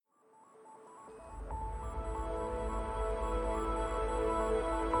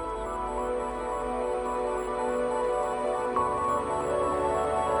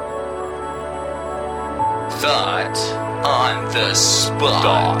on the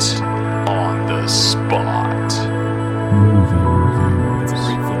spot. On the spot. Movie review. It's a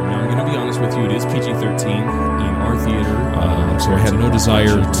great film. Now, I'm going to be honest with you, it is PG-13 in our theater, so I had no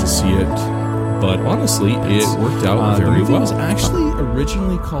desire to see it. But honestly, it worked out very well. The movie was actually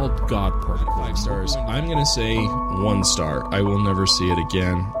originally called God Party. 5 stars. I'm going to say 1 star. I will never see it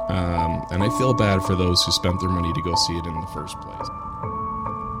again. And I feel bad for those who spent their money to go see it in the first place.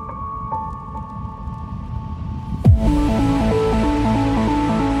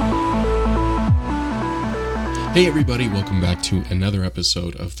 Hey everybody, welcome back to another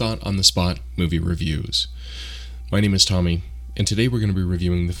episode of Thought on the Spot Movie Reviews. My name is Tommy, and today we're going to be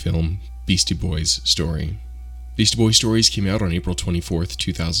reviewing the film Beastie Boys Story. Beastie Boys Stories came out on April 24th,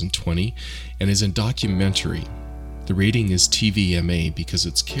 2020, and is a documentary. The rating is TVMA because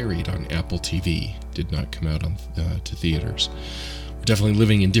it's carried on Apple TV. Did not come out on to theaters. We're definitely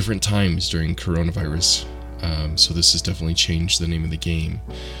living in different times during coronavirus, so this has definitely changed the name of the game.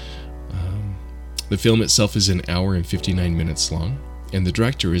 The film itself is an hour and 59 minutes long, and the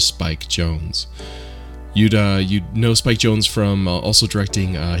director is Spike Jonze. You'd know Spike Jonze from also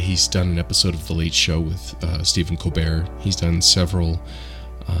directing. He's done an episode of The Late Show with Stephen Colbert. He's done several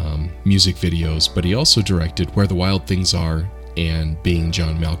music videos, but he also directed Where the Wild Things Are and Being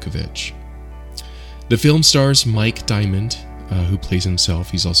John Malkovich. The film stars Mike Diamond, who plays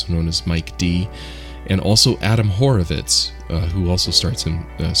himself. He's also known as Mike D, and also Adam Horovitz, who also stars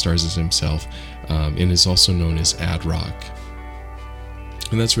as himself, and is also known as Ad Rock.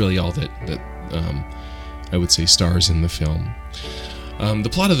 And that's really all that I would say stars in the film. The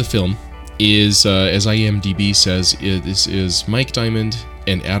plot of the film is, as IMDb says, this is Mike Diamond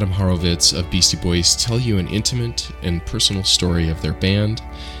and Adam Horovitz of Beastie Boys tell you an intimate and personal story of their band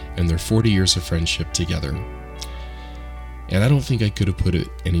and their 40 years of friendship together. And I don't think I could have put it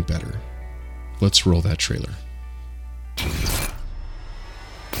any better. Let's roll that trailer.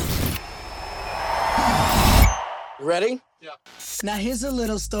 Ready? Yeah. Now here's a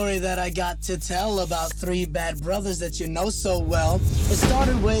little story that I got to tell about 3 bad brothers that you know so well. It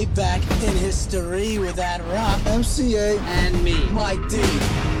started way back in history with Ad Rock, MCA, And me. Mike D.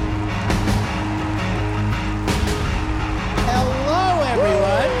 Hello,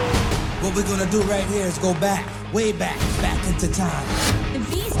 everyone. What we're gonna do right here is go back, way back into time. The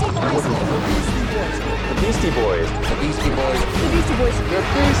Beastie Boys. The Beastie Boys. The Beastie Boys. The Beastie Boys. The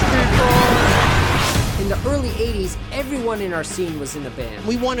Beastie Boys. In the early 80s, everyone in our scene was in a band.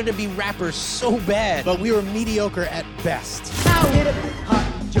 We wanted to be rappers so bad, but we were mediocre at best. Now hit it hot,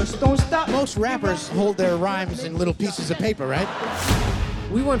 just don't stop. Most rappers hold their rhymes in little pieces of paper, right?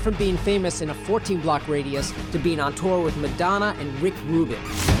 We went from being famous in a 14-block radius to being on tour with Madonna and Rick Rubin.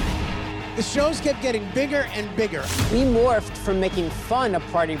 The shows kept getting bigger and bigger. We morphed from making fun of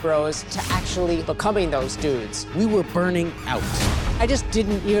party bros to actually becoming those dudes. We were burning out. I just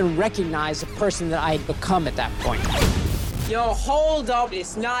didn't even recognize the person that I had become at that point. Yo, hold up,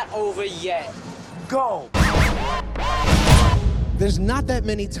 it's not over yet. Go! There's not that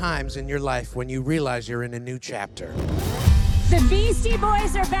many times in your life when you realize you're in a new chapter. The Beastie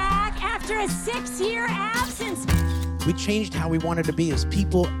Boys are back after a 6-year absence. We changed how we wanted to be as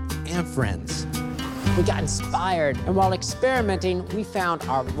people and friends. We got inspired, and while experimenting, we found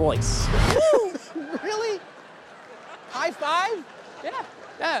our voice. Really? High five?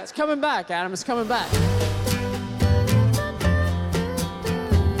 Yeah, it's coming back, Adam, it's coming back.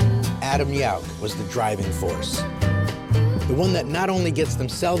 Adam Yauch was the driving force. The one that not only gets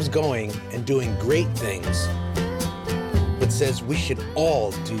themselves going and doing great things, but says we should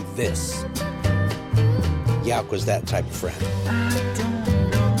all do this. Yauch was that type of friend.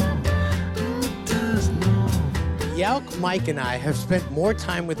 Yauch, Mike, and I have spent more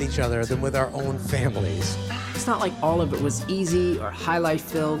time with each other than with our own families. It's not like all of it was easy or highlight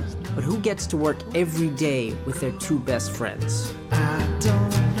filled, but who gets to work every day with their 2 best friends?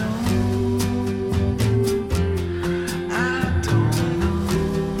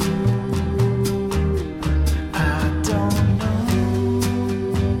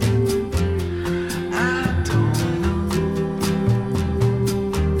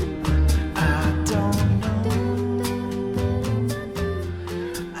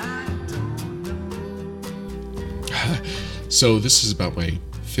 So this is about my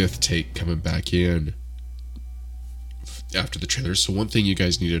 5th take coming back in after the trailer. So one thing you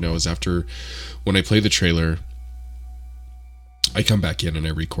guys need to know is when I play the trailer, I come back in and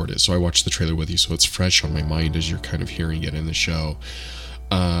I record it. So I watch the trailer with you, so it's fresh on my mind as you're kind of hearing it in the show.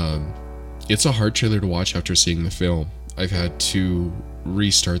 It's a hard trailer to watch after seeing the film. I've had to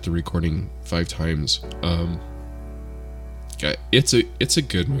restart the recording 5 times. It's a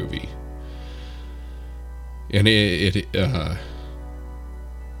good movie. And it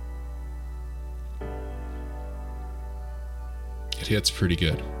hits pretty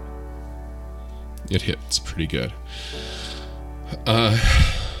good. It hits pretty good.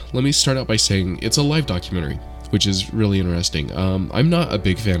 Let me start out by saying it's a live documentary, which is really interesting. I'm not a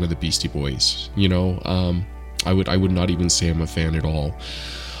big fan of the Beastie Boys. You know, I would not even say I'm a fan at all.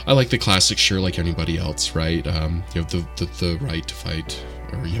 I like the classics, sure, like anybody else, right? You have the right to fight,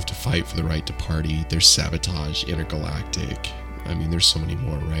 or you have to fight for the right to party. There's Sabotage, Intergalactic. I mean, there's so many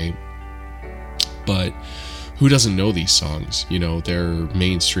more, right? But who doesn't know these songs? You know, they're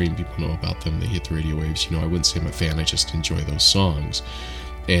mainstream. People know about them. They hit the radio waves. You know, I wouldn't say I'm a fan. I just enjoy those songs.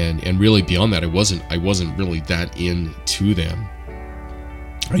 And really beyond that, I wasn't really that into them.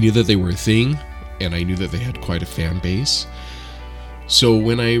 I knew that they were a thing, and I knew that they had quite a fan base. So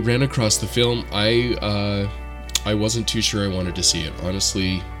when I ran across the film, I wasn't too sure I wanted to see it.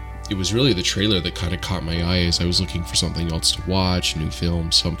 Honestly, it was really the trailer that kind of caught my eye as I was looking for something else to watch, new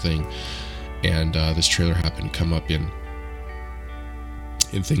film, something. And this trailer happened to come up in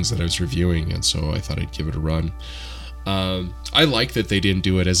things that I was reviewing, and so I thought I'd give it a run. I like that they didn't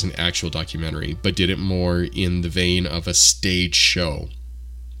do it as an actual documentary, but did it more in the vein of a stage show.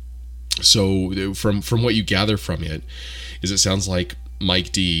 So from what you gather from it, is it sounds like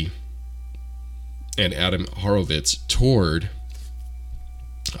Mike D and Adam Horovitz toured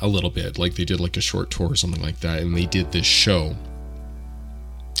a little bit, like they did like a short tour or something like that, and they did this show.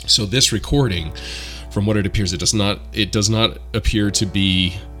 So this recording, from what it appears, it does not appear to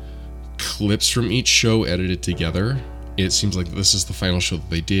be clips from each show edited together. It seems like this is the final show that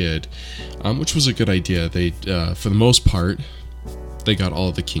they did, which was a good idea. They, for the most part, they got all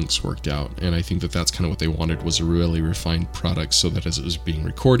of the kinks worked out, and I think that that's kind of what they wanted, was a really refined product, so that as it was being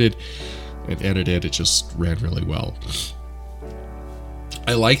recorded and edited, it just ran really well.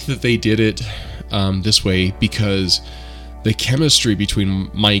 I like that they did it this way because the chemistry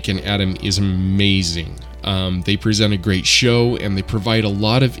between Mike and Adam is amazing. They present a great show, and they provide a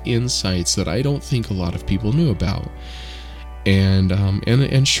lot of insights that I don't think a lot of people knew about,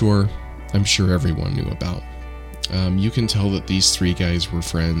 and sure, I'm sure everyone knew about. You can tell that these three guys were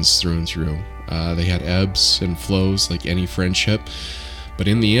friends through and through. They had ebbs and flows like any friendship, but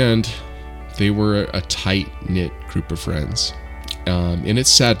in the end, they were a tight-knit group of friends. And it's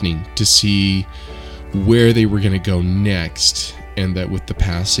saddening to see where they were going to go next, and that with the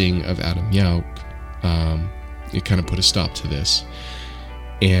passing of Adam Yauch, it kind of put a stop to this.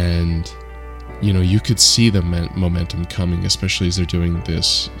 And you know, you could see the momentum coming, especially as they're doing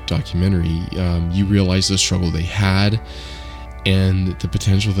this documentary. You realize the struggle they had and the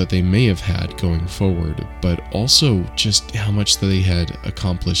potential that they may have had going forward, but also just how much that they had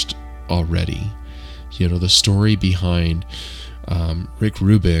accomplished already. You know, the story behind Rick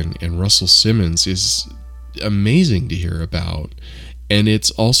Rubin and Russell Simmons is amazing to hear about. And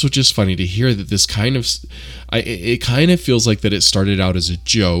it's also just funny to hear that this kind of, it kind of feels like that it started out as a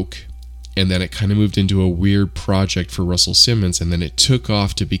joke, and then it kind of moved into a weird project for Russell Simmons, and then it took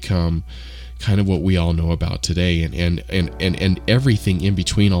off to become kind of what we all know about today, and everything in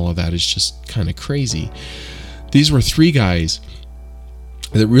between all of that is just kind of crazy. These were three guys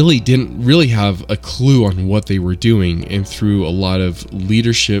that really didn't really have a clue on what they were doing, and through a lot of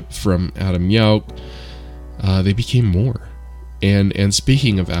leadership from Adam Yauch, they became more. And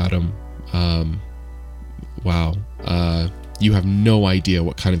speaking of Adam, wow, you have no idea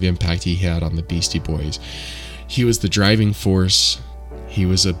what kind of impact he had on the Beastie Boys. He was the driving force. He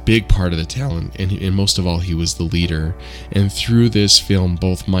was a big part of the talent, and most of all, he was the leader. And through this film,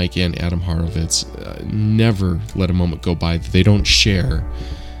 both Mike and Adam Horovitz never let a moment go by that they don't share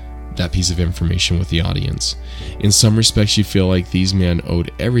that piece of information with the audience. In some respects, you feel like these men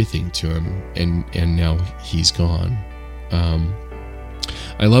owed everything to him, and now he's gone.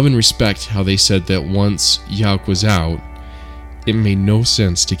 I love and respect how they said that once Yauch was out, it made no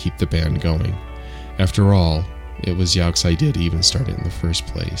sense to keep the band going. After all, it was Yauch's idea to even start it in the first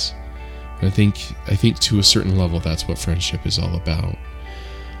place. And I think to a certain level, that's what friendship is all about.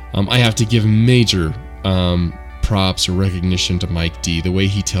 I have to give major props or recognition to Mike D. The way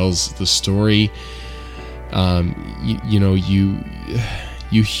he tells the story,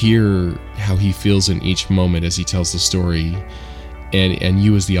 you hear how he feels in each moment as he tells the story, and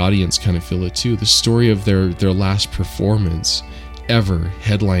you as the audience kind of feel it too. The story of their last performance ever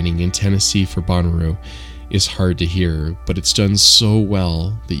headlining in Tennessee for Bonnaroo is hard to hear, but it's done so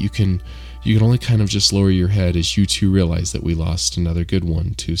well that you can only kind of just lower your head as you too realize that we lost another good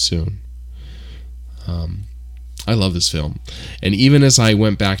one too soon. I love this film, and even as I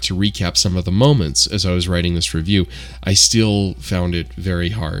went back to recap some of the moments as I was writing this review, I still found it very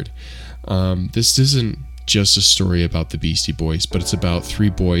hard. This isn't just a story about the Beastie Boys, but it's about three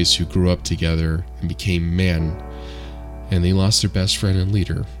boys who grew up together and became men, and they lost their best friend and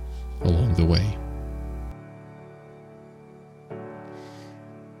leader along the way.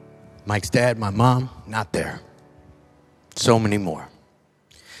 Mike's dad, my mom, not there. So many more.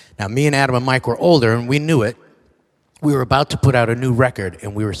 Now, me and Adam and Mike were older, and we knew it. We were about to put out a new record,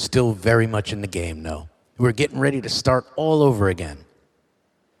 and we were still very much in the game, though. We were getting ready to start all over again.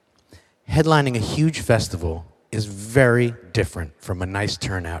 Headlining a huge festival is very different from a nice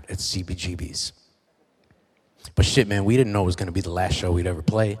turnout at CBGB's. But shit, man, we didn't know it was going to be the last show we'd ever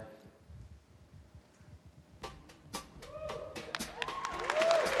play.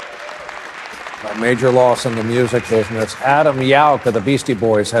 A major loss in the music business. Adam Yauch of the Beastie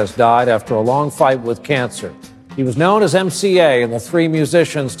Boys has died after a long fight with cancer. He was known as MCA, and the three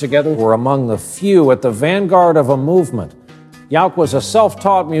musicians together were among the few at the vanguard of a movement. Yauch was a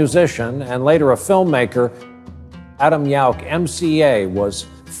self-taught musician and later a filmmaker. Adam Yauch, MCA, was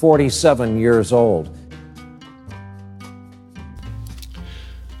 47 years old.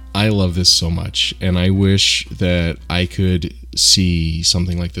 I love this so much, and I wish that I could see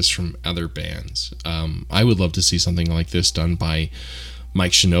something like this from other bands. I would love to see something like this done by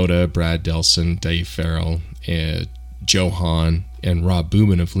Mike Shinoda, Brad Delson, Dave Farrell, Joe Hahn, and Rob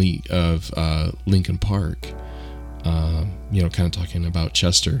Boobin of Linkin Park. Kind of talking about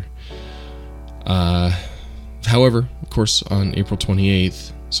Chester. However, of course, on April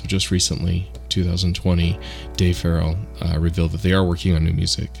 28th, so just recently, 2020, Dave Farrell revealed that they are working on new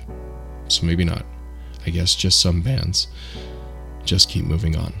music. So maybe not. I guess just some bands. Just keep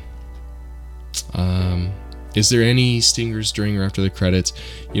moving on. Is there any stingers during or after the credits?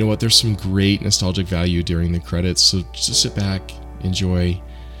 You know what? There's some great nostalgic value during the credits. So just sit back, enjoy,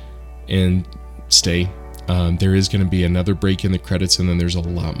 and stay. There is going to be another break in the credits, and then there's a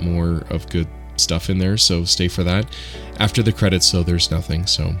lot more of good stuff in there, so stay for that. After the credits, though, there's nothing,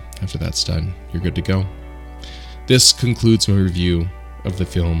 so after that's done, you're good to go. This concludes my review of the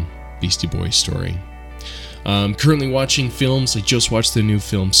film Beastie Boys Story. Currently watching films. I just watched the new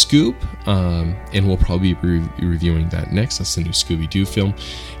film Scoop, and we'll probably be reviewing that next. That's the new Scooby-Doo film.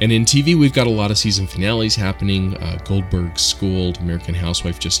 And in TV, we've got a lot of season finales happening. Goldberg, Schooled, American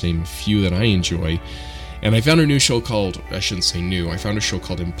Housewife, just name a few that I enjoy. And I found a new show called, I shouldn't say new, I found a show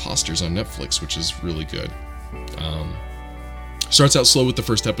called Imposters on Netflix, which is really good. Starts out slow with the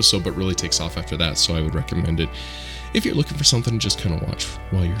first episode, but really takes off after that, so I would recommend it if you're looking for something to just kind of watch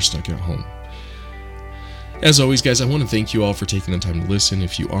while you're stuck at home. As always, guys, I want to thank you all for taking the time to listen.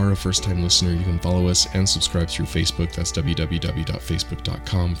 If you are a first-time listener, you can follow us and subscribe through Facebook. That's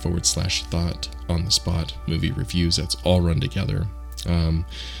www.facebook.com/Thought on the Spot Movie Reviews. That's all run together.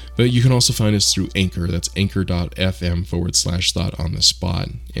 But you can also find us through Anchor. That's anchor.fm/Thought on the Spot.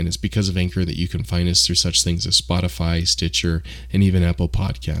 And it's because of Anchor that you can find us through such things as Spotify, Stitcher, and even Apple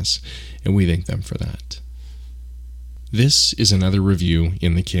Podcasts. And we thank them for that. This is another review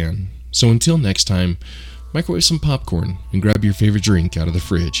in the can. So until next time, microwave some popcorn and grab your favorite drink out of the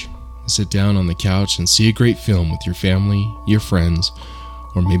fridge. Sit down on the couch and see a great film with your family, your friends,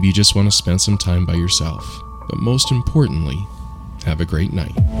 or maybe you just want to spend some time by yourself. But most importantly, have a great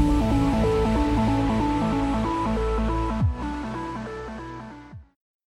night.